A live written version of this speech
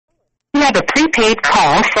You have a prepaid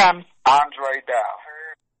call from Andre Dow,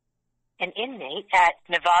 an inmate at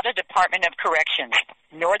Nevada Department of Corrections,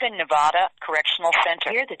 Northern Nevada Correctional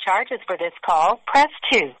Center. Hear the charges for this call. Press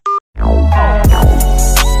 2.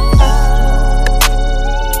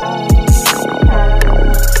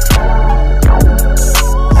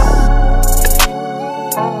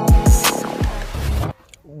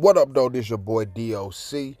 What up, though? This your boy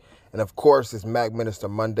DOC. And of course, it's Mac Minister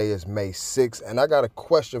Monday. Is May 6th. And I got a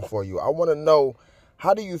question for you. I want to know,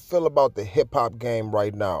 how do you feel about the hip-hop game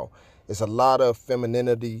right now? It's a lot of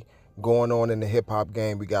femininity going on in the hip-hop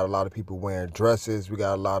game. We got a lot of people wearing dresses. We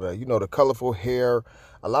got a lot of, the colorful hair,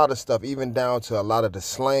 a lot of stuff, even down to a lot of the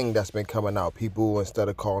slang that's been coming out. People, instead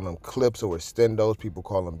of calling them clips or extendos, people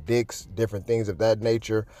call them dicks, different things of that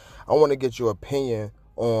nature. I want to get your opinion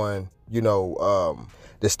on,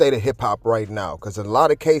 the state of hip-hop right now. Because in a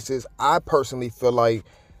lot of cases, I personally feel like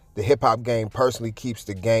the hip-hop game personally keeps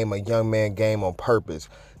the game a young man game on purpose.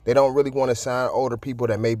 They don't really want to sign older people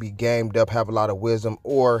that may be gamed up, have a lot of wisdom,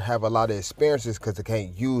 or have a lot of experiences because they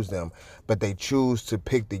can't use them. But they choose to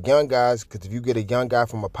pick the young guys, because if you get a young guy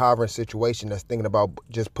from a impoverished situation that's thinking about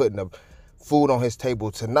just putting the food on his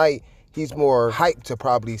table tonight, he's more hyped to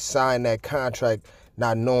probably sign that contract,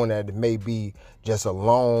 not knowing that it may be just a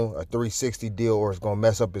loan, a 360 deal, or it's going to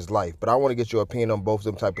mess up his life. But I want to get your opinion on both of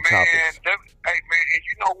them type of topics. Hey, man, and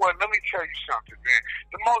you know what? Let me tell you something, man.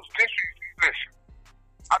 The most listen,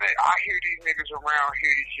 I hear these niggas around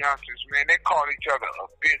here, these youngsters, man, they call each other a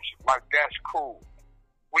bitch like that's cool.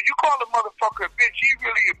 When you call a motherfucker a bitch, he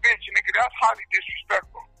really a bitch, nigga. That's highly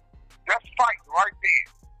disrespectful. That's fighting right there.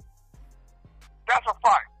 That's a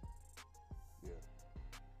fight.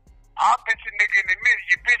 I'll bitch a nigga in a minute.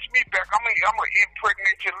 You bitch me back, I'm gonna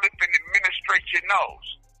impregnate your lip and administrate your nose.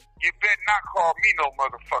 You better not call me no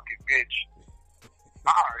motherfucking bitch.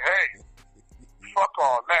 Hey, fuck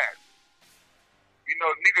all that.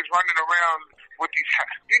 Niggas running around with these,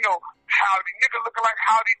 howdy, nigga looking like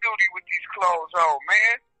Howdy Doody with these clothes on,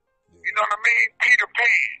 man. You know what I mean? Peter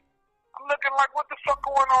Pan. I'm looking like, what the fuck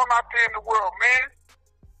going on out there in the world, man?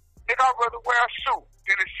 Nigga, I'd rather wear a suit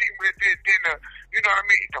than to see me,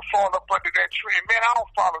 to fall up under that trend. Man, I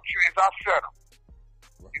don't follow trends, I set them.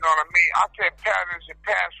 You know what I mean? I set patterns and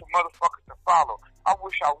paths for motherfuckers to follow. I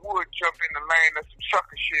wish I would jump in the lane of some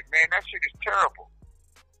sucker shit, man. That shit is terrible.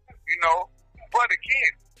 But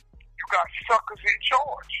again, you got suckers in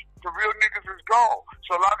charge. The real niggas is gone.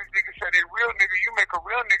 So a lot of these niggas say they real niggas. You make a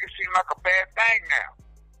real nigga seem like a bad thing now.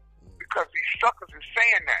 Because these suckers is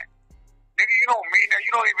saying that. Nigga, you don't mean that.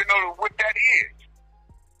 You don't even know what that is.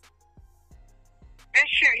 This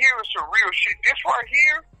shit here is some real shit. This right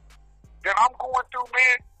here that I'm going through,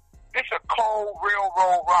 man, this a cold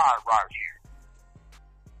railroad ride right here.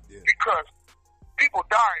 Yeah. Because people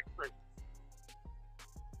die in prison.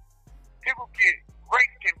 People get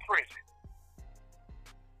raped in prison.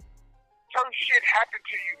 Certain shit happen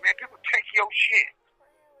to you, man. People take your shit.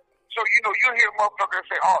 So, you'll hear motherfuckers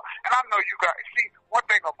say, oh, and I know you got, see, one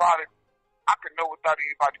thing about it, I can know without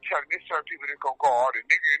anybody telling. There's certain people that gonna go, oh, the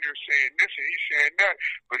nigga in there saying this and he's saying that.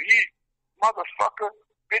 But he, motherfucker,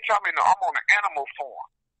 bitch, I'm on an animal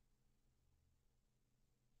form.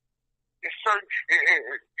 It's certain,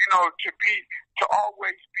 to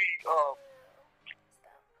always be,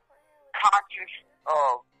 conscious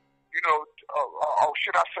of,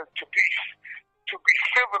 should I say, to be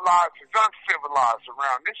civilized is uncivilized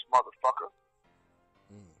around this motherfucker.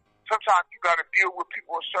 Sometimes you gotta deal with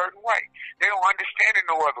people a certain way. They don't understand it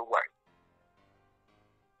no other way.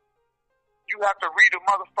 You have to read a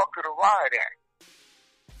motherfucker to Riot Act.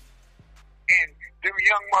 And them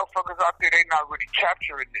young motherfuckers out there, they not really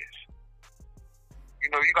capturing this. You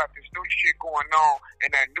got this new shit going on, and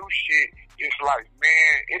that new shit is like,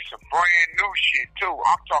 man, it's some brand new shit too.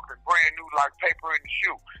 I'm talking brand new like paper in the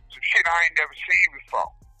shoe. Some shit I ain't never seen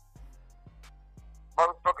before.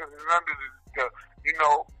 Motherfuckers is under the and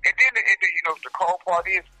then the cold part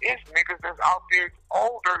is niggas that's out there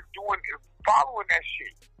older following that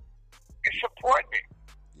shit and supporting it.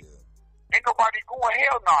 Yeah. Ain't nobody going,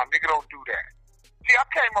 hell nah, nigga, don't do that. See, I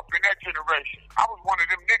came up in that generation. I was one of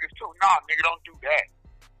them niggas too. Nah, nigga, don't do that.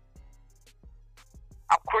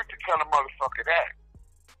 I'm quick to tell a motherfucker that.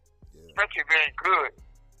 Yeah. Especially if it ain't good.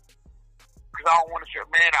 Because I don't want to say,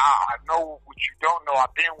 man, I know what you don't know.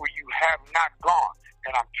 I've been where you have not gone.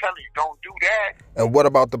 And I'm telling you, don't do that. And what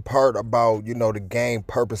about the part about, the game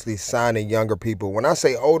purposely signing younger people? When I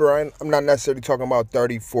say older, I'm not necessarily talking about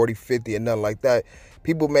 30, 40, 50 and nothing like that.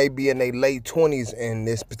 People may be in their late 20s in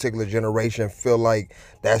this particular generation feel like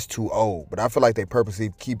that's too old. But I feel like they purposely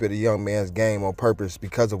keep it a young man's game on purpose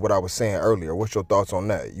because of what I was saying earlier. What's your thoughts on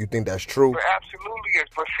that? You think that's true? But absolutely is.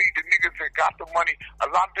 But see, the niggas that got the money, a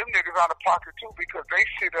lot of them niggas out of pocket too because they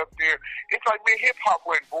sit up there. It's like, man, hip-hop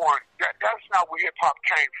wasn't born. That's not where hip-hop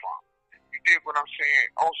came from. You dig what I'm saying?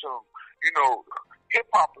 Also, you know,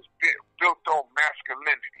 hip-hop was built on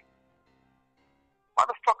masculinity.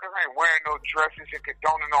 Motherfuckers ain't wearing no dresses and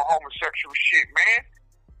condoning no homosexual shit, man.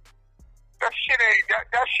 That shit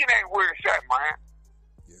ain't where it's at, man.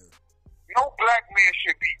 No black man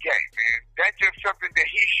should be gay, man. That's just something that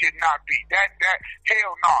he should not be. That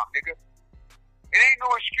hell nah, nigga. It ain't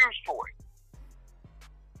no excuse for it.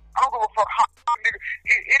 I don't give a fuck how, nigga.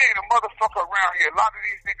 It ain't a motherfucker around here. A lot of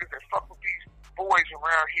these niggas that fuck with these boys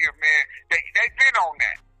around here, man, they been on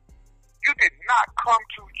that. You did not come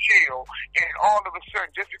to jail and all of a sudden,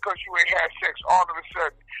 just because you ain't had sex, all of a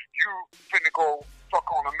sudden, you finna go fuck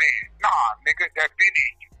on a man. Nah, nigga, that been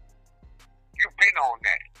in you. You been on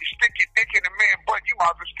that. You stick your dick in a man's butt, you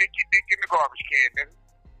might as well stick your dick in the garbage can, nigga.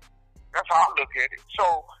 That's how I look at it. So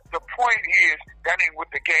the point is, that ain't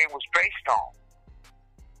what the game was based on.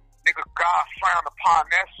 Nigga, God frowned upon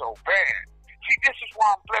that so bad. See, this is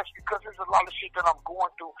why I'm blessed, because there's a lot of shit that I'm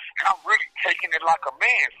going through, and I'm really taking it like a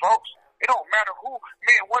man, folks. It don't matter who,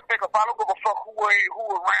 man, one thing about it, I don't give a fuck who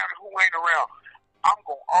around and who ain't around. I'm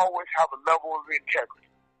going to always have a level of integrity.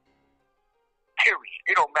 Period.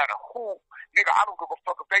 It don't matter who. Nigga, I don't give a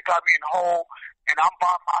fuck if they got me in the hole and I'm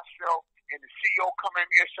by myself and the CEO come at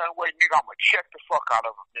me a certain way, nigga, I'm going to check the fuck out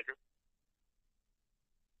of him, nigga.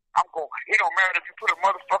 It don't matter if you put a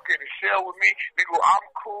motherfucker in a cell with me, nigga, I'm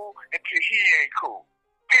cool until he ain't cool.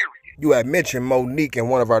 Period. You had mentioned Monique in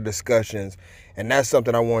one of our discussions, and that's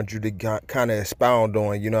something I want you to kind of expound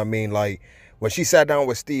on, you know what I mean? Like, when she sat down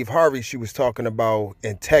with Steve Harvey, she was talking about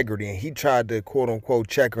integrity, and he tried to, quote-unquote,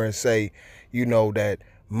 check her and say, you know, that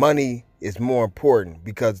money is more important,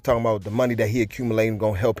 because talking about the money that he accumulating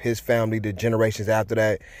going to help his family, the generations after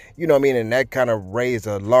that, you know what I mean? And that kind of raised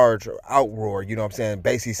a large outroar, you know what I'm saying?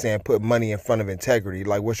 Basically saying put money in front of integrity.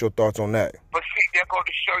 Like, what's your thoughts on that? But see, they're going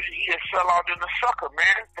to show you he a sellout and a sucker,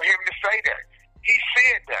 man, for him to say that. He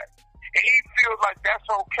said that. And he feels like that's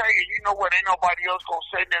okay, and you know what, ain't nobody else going to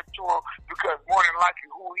say that to him, because more than likely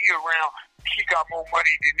who he around, he got more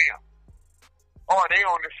money than them. Or they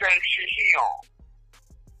on the same shit he on.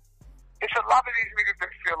 It's a lot of these niggas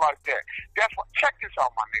that feel like that. That's what. Check this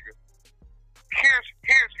out, my nigga.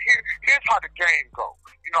 Here's how the game go.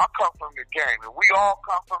 You know, I come from the game, and we all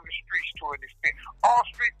come from the streets to an extent. All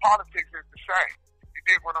street politics is the same. You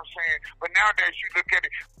dig what I'm saying? But nowadays, you look at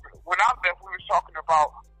it. When I left, we were talking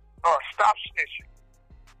about stop snitching.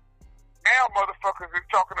 Now, motherfuckers are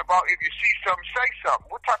talking about if you see something, say something.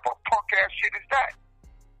 What type of punk ass shit is that?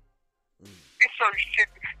 It's certain shit.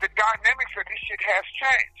 The dynamics of this shit has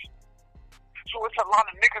changed. So it's a lot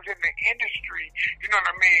of niggas in the industry, you know what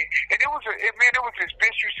I mean? And it was this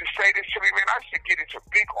bitch used to say this to me, man. I used to get into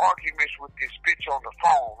big arguments with this bitch on the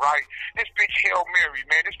phone, right? This bitch Hail Mary,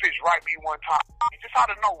 man. This bitch write me one time, just out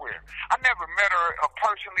of nowhere. I never met her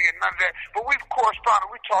personally and none of that, but we've corresponded.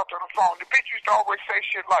 We talked on the phone. The bitch used to always say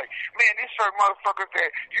shit like, man, there's certain motherfuckers that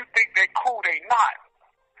you think they cool, they not.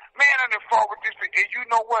 Man, I done fought with this bitch, and you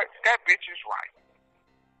know what? That bitch is right.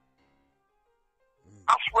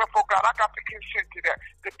 I swear for God, I got the consent to that.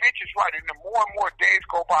 The bitch is right, and the more and more days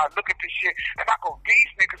go by, I look at this shit, and I go,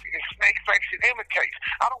 these niggas is snake fakes and imitates.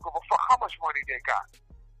 I don't give a fuck how much money they got.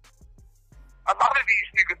 A lot of these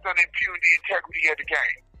niggas done impugn the integrity of the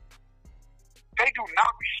game. They do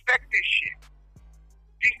not respect this shit.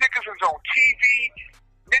 These niggas is on TV,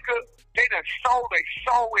 nigga, they done sold they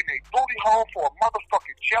soul in their booty hole for a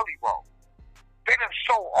motherfucking jelly roll. They done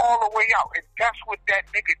sold all the way out, and that's what that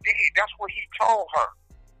nigga did. That's what he told her.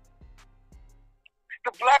 The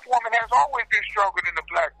black woman has always been stronger than the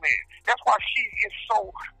black man. That's why she is so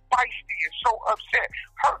feisty and so upset.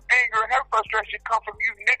 Her anger and her frustration come from you,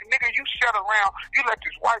 nigga. Nigga, you sat around, you let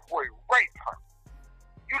this white boy rape her.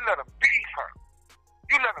 You let him beat her.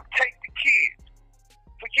 You let him take the kids.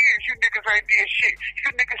 For years, you niggas ain't did shit. You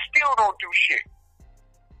niggas still don't do shit.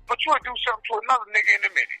 But you'll do something to another nigga in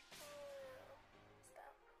a minute.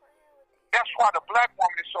 That's why the black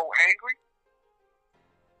woman is so angry.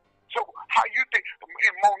 So how you think,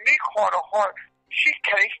 in Monique heart of heart, she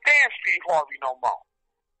can't stand Steve Harvey no more.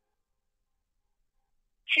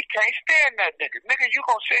 She can't stand that nigga. Nigga, you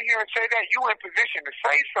gonna sit here and say that? You in position to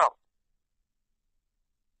say something.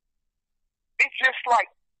 It's just like,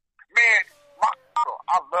 man,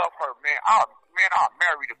 I love her, man. I'll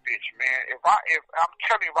marry the bitch, man. If I'm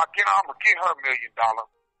telling you, if I get her, I'm gonna get her $1 million. $1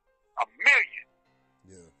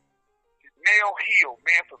 million. Nail Hill,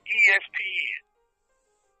 man, from ESPN.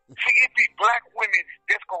 See, it be black women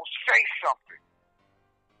that's gonna say something.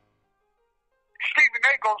 Stephen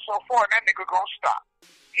A. goes so far and that nigga gonna stop.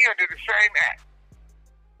 He under the same act.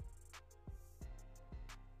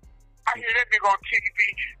 I hear that nigga on TV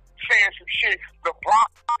saying some shit. LeBron,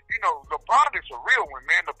 LeBron is a real one,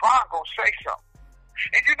 man. LeBron gonna say something.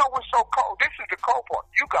 And you know what's so cold? This is the cold part.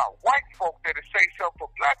 You got white folk that'll say something for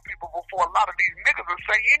black people before a lot of these niggas will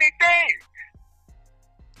say anything.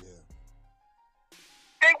 Yeah.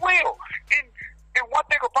 They will. And one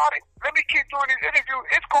thing about it, let me keep doing this interview,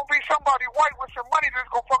 it's going to be somebody white with some money that's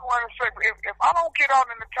going to fuck around and say, if I don't get out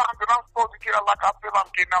in the time that I'm supposed to get out like I feel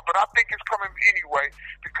I'm getting out, but I think it's coming anyway,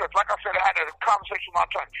 because like I said, I had a conversation with my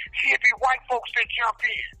time. See, it be white folks that jump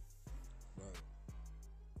in. Right.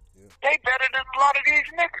 Yeah. They better than a lot of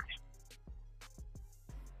these niggas.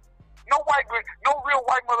 No real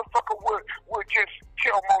white motherfucker would just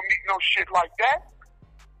tell Monique no shit like that.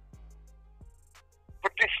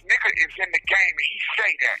 But this nigga is in the game and he say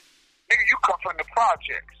that. Nigga, you come from the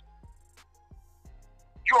projects.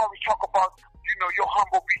 You always talk about, your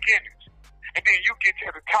humble beginnings. And then you get to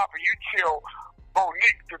the top and you tell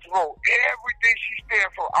Monique to throw everything she stands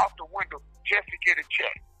for out the window just to get a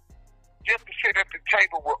check. Just to sit at the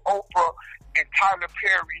table with Oprah and Tyler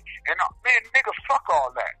Perry. And man, nigga, fuck all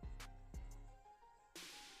that.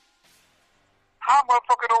 How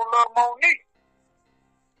motherfucker don't love Monique?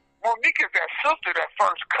 Monique is that sister, that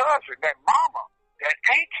first cousin, that mama, that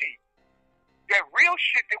auntie, that real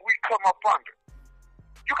shit that we come up under.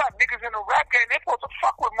 You got niggas in the rap game, they supposed to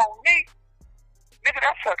fuck with Monique. Nigga,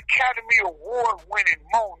 that's an Academy Award winning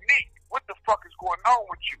Monique. What the fuck is going on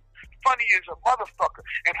with you? Funny as a motherfucker,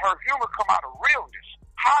 and her humor come out of realness.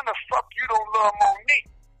 How in the fuck you don't love Monique?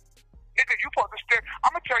 Nigga, you supposed to stand.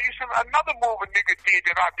 I'm gonna tell you another move a nigga did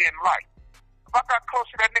that I didn't like. If I got close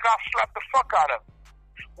to that nigga, I'll slap the fuck out of him.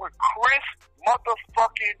 When Chris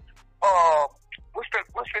motherfucking, what's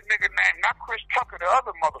that nigga name? Not Chris Tucker, the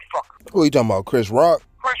other motherfucker. Who you talking about, Chris Rock?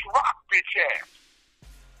 Chris Rock, bitch ass.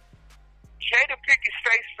 Jada Pinkett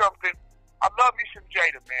say something. I love me some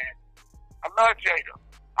Jada, man. I love Jada.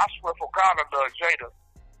 I swear for God, I love Jada.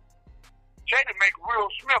 Jada make Will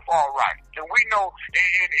Smith all right. And we know,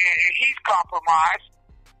 and he's compromised.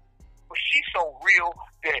 But she's so real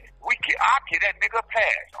that I get that nigga a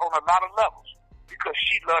pass on a lot of levels. Because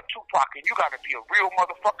she loved Tupac, and you gotta be a real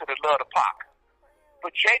motherfucker to love the Pac.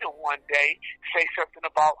 But Jada one day say something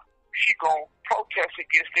about she gonna protest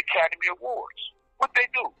against the Academy Awards. What they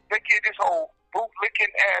do? They give this whole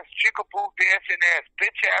boot-licking ass, jigaboo dancing ass,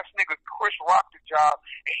 bitch ass nigga Chris Rock the job,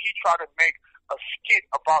 and he try to make a skit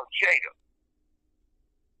about Jada.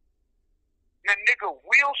 Now, nigga,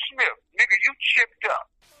 Will Smith, nigga, you chipped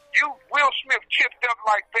up. Will Smith chipped up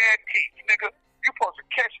like bad teeth, nigga. You supposed to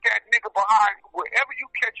catch that nigga behind wherever you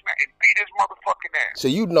catch him at and beat his motherfucking ass.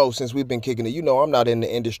 So since we've been kicking it, I'm not in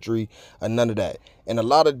the industry or none of that. And a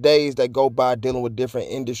lot of days that go by dealing with different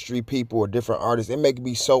industry people or different artists, it make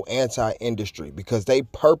me so anti-industry because they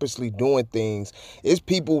purposely doing things. It's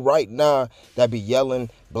people right now that be yelling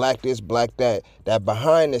black this, black that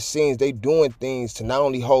behind the scenes they doing things to not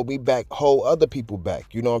only hold me back, hold other people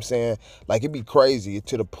back. You know what I'm saying? Like, it'd be crazy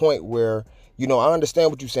to the point where, I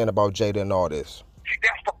understand what you're saying about Jada and all this. See,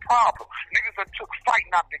 that's the problem. Niggas that took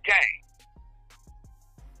fighting out the game.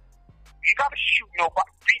 You gotta shoot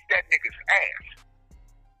nobody. Beat that nigga's ass.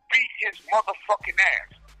 Beat his motherfucking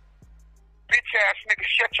ass. Bitch ass nigga,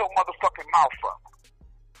 shut your motherfucking mouth up.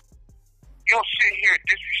 You don't sit here and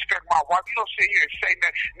disrespect my wife. You don't sit here and say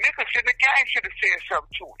nothing. Niggas in the game should have said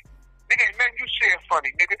something to him. Nigga, ain't nothing you said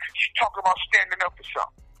funny, nigga. She's talking about standing up for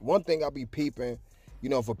something. One thing I be peeping,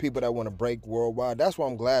 for people that want to break worldwide, that's why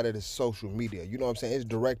I'm glad that it's social media. You know what I'm saying? It's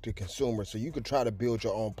direct to consumer, so you can try to build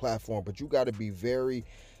your own platform, but you got to be very,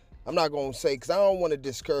 I'm not going to say, because I don't want to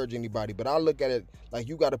discourage anybody, but I look at it like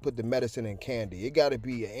you got to put the medicine in candy. It got to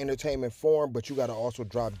be an entertainment form, but you got to also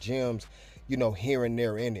drop gems, here and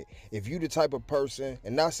there in it. If you the type of person,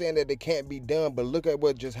 and not saying that it can't be done, but look at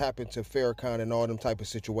what just happened to Farrakhan and all them type of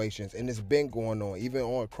situations, and it's been going on. Even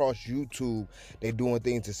across YouTube, they doing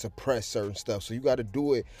things to suppress certain stuff. So you got to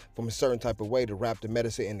do it from a certain type of way to wrap the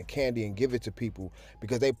medicine in the candy and give it to people,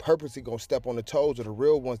 because they purposely gonna step on the toes of the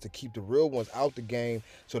real ones to keep the real ones out the game,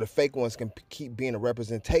 so the fake ones can keep being a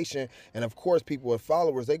representation. And of course, people with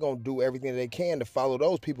followers, they gonna do everything they can to follow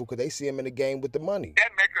those people because they see them in the game with the money.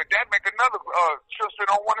 That make another sister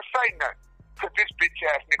don't want to say nothing because this bitch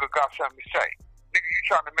ass nigga got something to say. Nigga, you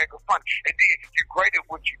trying to make her funny, and then you great at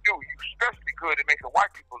what you do. You especially good at making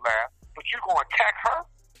white people laugh, but you gonna attack her?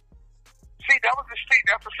 See, that was the Steve.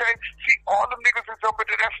 That's the same. See, all them niggas is up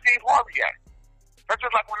into that Steve Harvey act. That's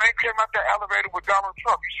just like when they came out that elevator with Donald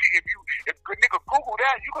Trump. You see, if a nigga Google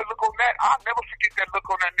that, you can look on that. I'll never forget that look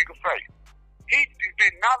on that nigga's face. He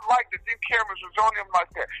did not like that them cameras was on him like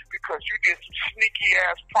that because you did some sneaky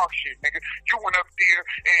ass punk shit, nigga. You went up there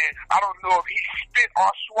and I don't know if he spit or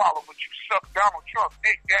swallowed, but you sucked Donald Trump's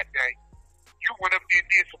dick that day. You went up there and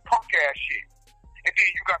did some punk ass shit. And then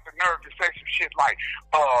you got the nerve to say some shit like,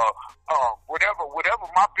 whatever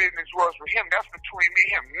my business was with him, that's between me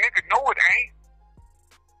and him. Nigga, no it ain't.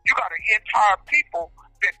 You got an entire people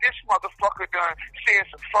that this motherfucker done said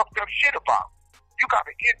some fucked up shit about. You got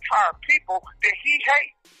an entire people that he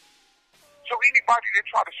hates. So anybody that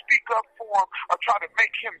try to speak up for him or try to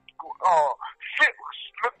make him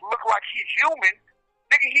look like he's human,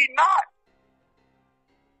 nigga, he not.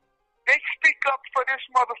 They speak up for this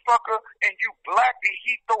motherfucker and you black and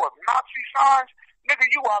he throw up Nazi signs, nigga,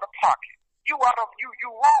 you out of pocket. You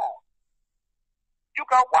wrong. You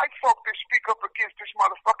got white folk that speak up against this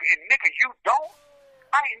motherfucker and nigga, you don't?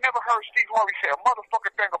 I ain't never heard Steve Harvey say a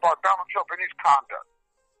motherfucking thing about Donald Trump and his conduct.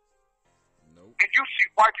 Nope. And you see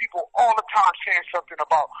white people all the time saying something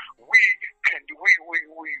about we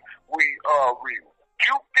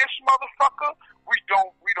rebuke this motherfucker. We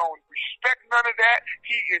don't respect none of that.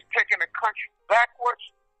 He is taking the country backwards.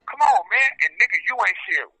 Come on, man. And nigga, you ain't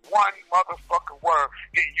said one motherfucking word.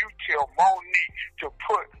 Then you tell Monique to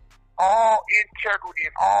put all integrity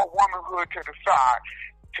and all womanhood to the side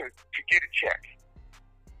to get a check.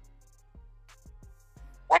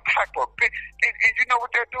 What type of bitch? And you know what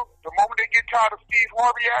they do? The moment they get tired of Steve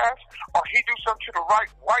Harvey ass, or he do something to the right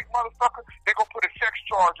white motherfucker, they gonna put a sex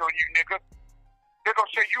charge on you, nigga. They're gonna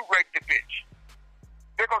say you raped the bitch.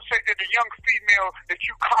 They're gonna say that the young female that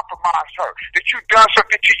you compromised her, that you done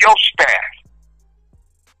something to your staff.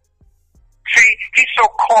 See, he's so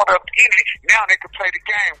caught up in it, now they can play the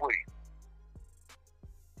game with him.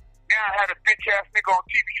 Now I had a bitch ass nigga on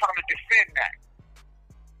TV trying to defend that.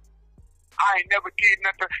 I ain't never did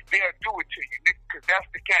nothing. They'll do it to you, nigga, because that's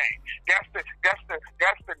the game. That's the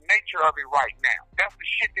nature of it right now. That's the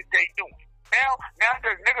shit that they doing. Now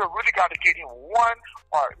the nigga really got to get him one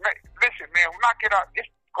or listen, man. When I get out, it's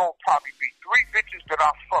gonna probably be 3 bitches that I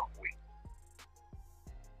fuck with,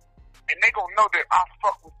 and they gonna know that I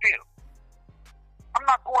fuck with them. I'm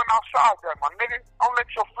not going outside that, my nigga. Don't let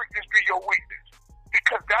your freakness be your weakness,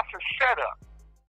 because that's a setup.